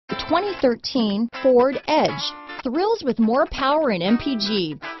2013 Ford Edge. Thrills with more power and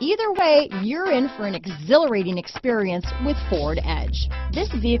MPG. Either way, you're in for an exhilarating experience with Ford Edge. This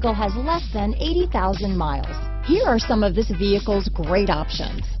vehicle has less than 80,000 miles. Here are some of this vehicle's great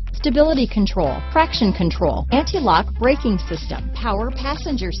options: stability control, traction control, anti-lock braking system, power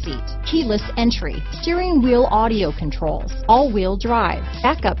passenger seat, keyless entry, steering wheel audio controls, all-wheel drive,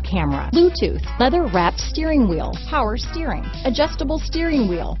 backup camera, Bluetooth, leather-wrapped steering wheel, power steering, adjustable steering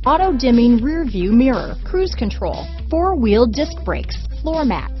wheel, auto-dimming rear-view mirror, cruise control, four-wheel disc brakes, floor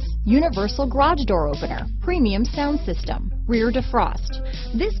mats, universal garage door opener, premium sound system, rear defrost.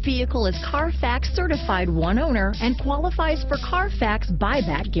 This vehicle is Carfax certified one owner and qualifies for Carfax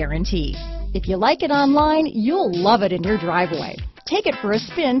buyback guarantee. If you like it online, you'll love it in your driveway. Take it for a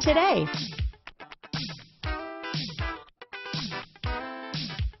spin today.